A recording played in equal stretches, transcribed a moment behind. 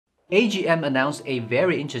AGM announced a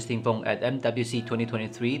very interesting phone at MWC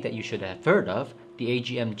 2023 that you should have heard of, the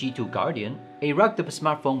AGM G2 Guardian, a rugged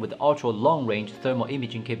smartphone with ultra-long-range thermal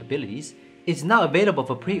imaging capabilities. It's now available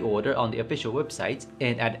for pre-order on the official website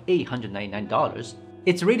and at $899.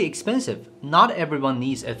 It's really expensive. Not everyone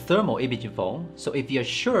needs a thermal imaging phone, so if you're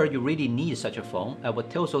sure you really need such a phone, I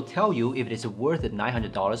would also tell you if it is worth the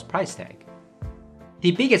 $900 price tag. The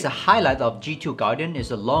biggest highlight of G2 Guardian is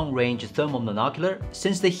the long-range thermal monocular.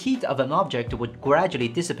 Since the heat of an object would gradually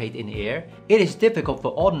dissipate in the air, it is difficult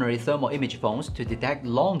for ordinary thermal image phones to detect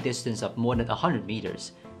long distance of more than 100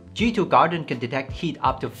 meters. G2 Guardian can detect heat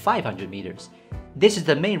up to 500 meters. This is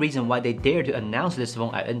the main reason why they dare to announce this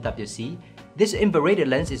phone at MWC. This infrared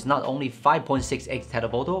lens is not only 5.6x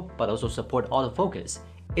telephoto, but also support autofocus.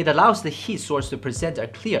 It allows the heat source to present a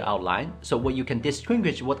clear outline, so you can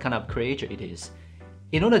distinguish what kind of creature it is.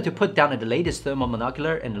 In order to put down the latest thermal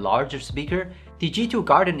monocular and larger speaker, the G2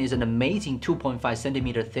 Guardian is an amazing 2.5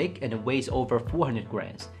 cm thick and weighs over 400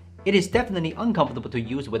 grams. It is definitely uncomfortable to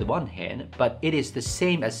use with one hand, but it is the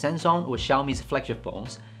same as Samsung or Xiaomi's flagship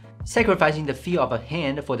phones. Sacrificing the feel of a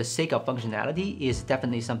hand for the sake of functionality is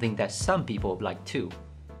definitely something that some people like too.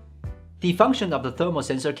 The function of the thermal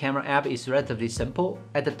sensor camera app is relatively simple.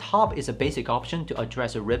 At the top is a basic option to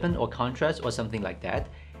address a ribbon or contrast or something like that.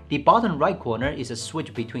 The bottom right corner is a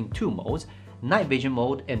switch between two modes, night vision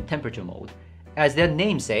mode and temperature mode. As their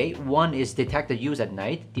names say, one is detect the use at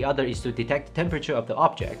night, the other is to detect the temperature of the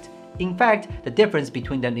object. In fact, the difference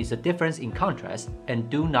between them is a difference in contrast and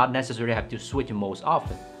do not necessarily have to switch modes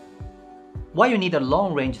often. Why you need a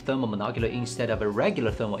long-range thermal monocular instead of a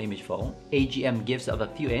regular thermal image phone, AGM gives us a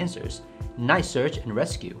few answers: night search and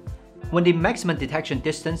rescue. When the maximum detection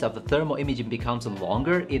distance of the thermal imaging becomes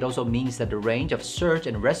longer, it also means that the range of search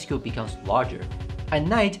and rescue becomes larger. At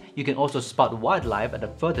night, you can also spot wildlife at a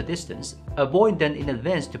further distance, avoid them in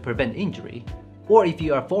advance to prevent injury. Or if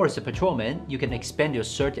you are a forest patrolman, you can expand your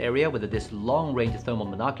search area with this long-range thermal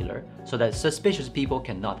monocular so that suspicious people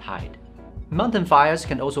cannot hide. Mountain fires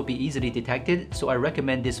can also be easily detected, so I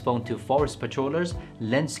recommend this phone to forest patrollers,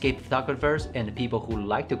 landscape photographers, and people who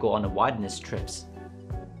like to go on wilderness trips.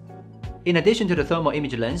 In addition to the thermal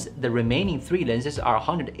image lens, the remaining three lenses are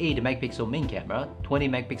 108 megapixel main camera, 20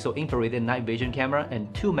 megapixel infrared and night vision camera,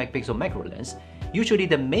 and 2 megapixel macro lens. Usually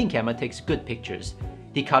the main camera takes good pictures.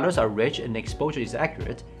 The colors are rich and exposure is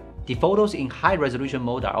accurate. The photos in high resolution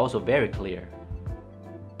mode are also very clear.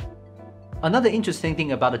 Another interesting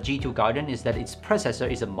thing about the G2 Guardian is that its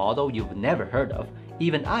processor is a model you've never heard of.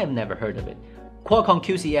 Even I've never heard of it. Qualcomm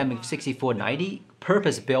QCM6490,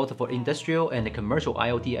 purpose-built for industrial and commercial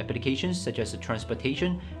IoT applications such as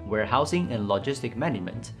transportation, warehousing, and logistic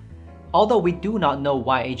management. Although we do not know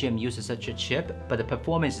why AGM uses such a chip, but the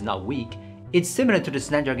performance is not weak. It's similar to the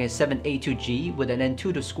Snapdragon 782G with an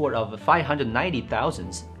Antutu score of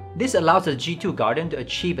 590,000. This allows the G2 Guardian to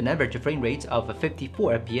achieve an average frame rate of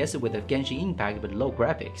 54 FPS with a Genshin Impact with low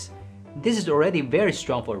graphics. This is already very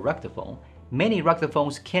strong for a rugged phone. Many rugged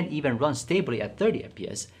phones can't even run stably at 30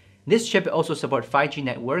 FPS. This chip also supports 5G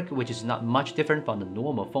network, which is not much different from the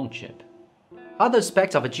normal phone chip. Other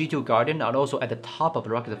specs of a G2 Guardian are also at the top of the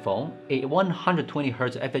rugged phone. A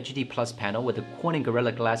 120Hz FHD Plus panel with a Corning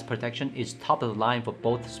Gorilla Glass protection is top of the line for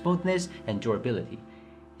both smoothness and durability.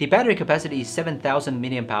 The battery capacity is 7,000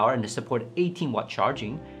 mAh and support 18-watt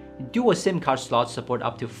charging. Dual SIM card slots support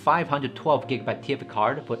up to 512GB TF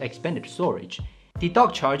card for expanded storage. The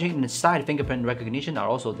dock charging and side fingerprint recognition are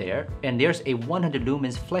also there, and there's a 100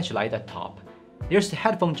 lumens flashlight at top. There's the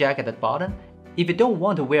headphone jack at the bottom. If you don't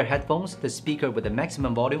want to wear headphones, the speaker with a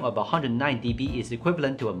maximum volume of 109 dB is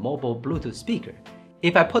equivalent to a mobile Bluetooth speaker.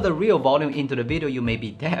 If I put the real volume into the video, you may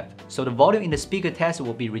be deaf, so the volume in the speaker test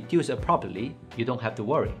will be reduced appropriately. You don't have to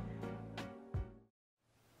worry.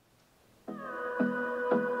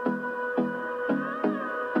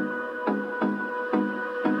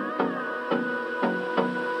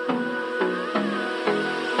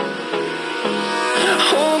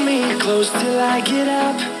 Close till I get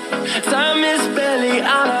up. Time is barely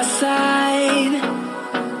on our side.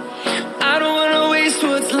 I don't wanna waste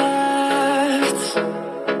what's left.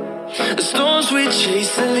 The storms we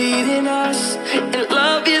chase are leading us, and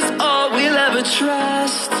love is all we'll ever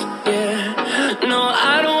trust. Yeah, no,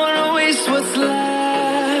 I don't wanna waste what's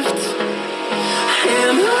left.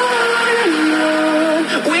 And on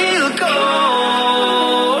we'll go,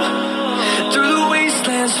 through the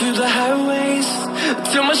wastelands, through the highways,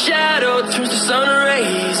 till my shadow turns to sun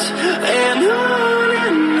rays. And on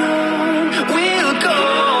we'll go,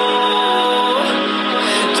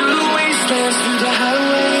 through the wastelands, through the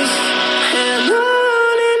highways. And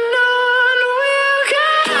on we'll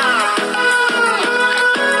go.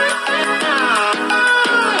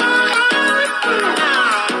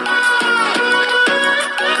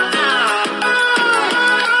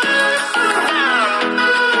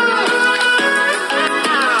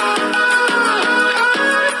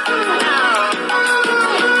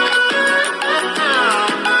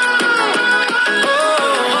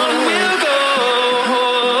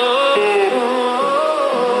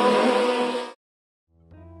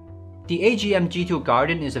 The AGM G2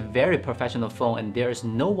 Guardian is a very professional phone and there is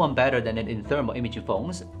no one better than it in thermal imaging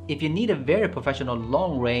phones. If you need a very professional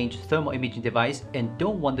long-range thermal imaging device and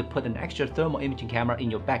don't want to put an extra thermal imaging camera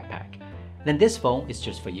in your backpack, then this phone is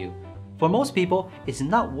just for you. For most people, it's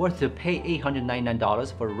not worth to pay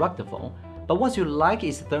 $899 for a rugged phone, but once you like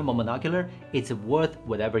its thermal monocular, it's worth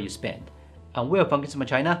whatever you spend. I'm Will from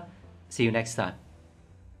Gizmochina. See you next time.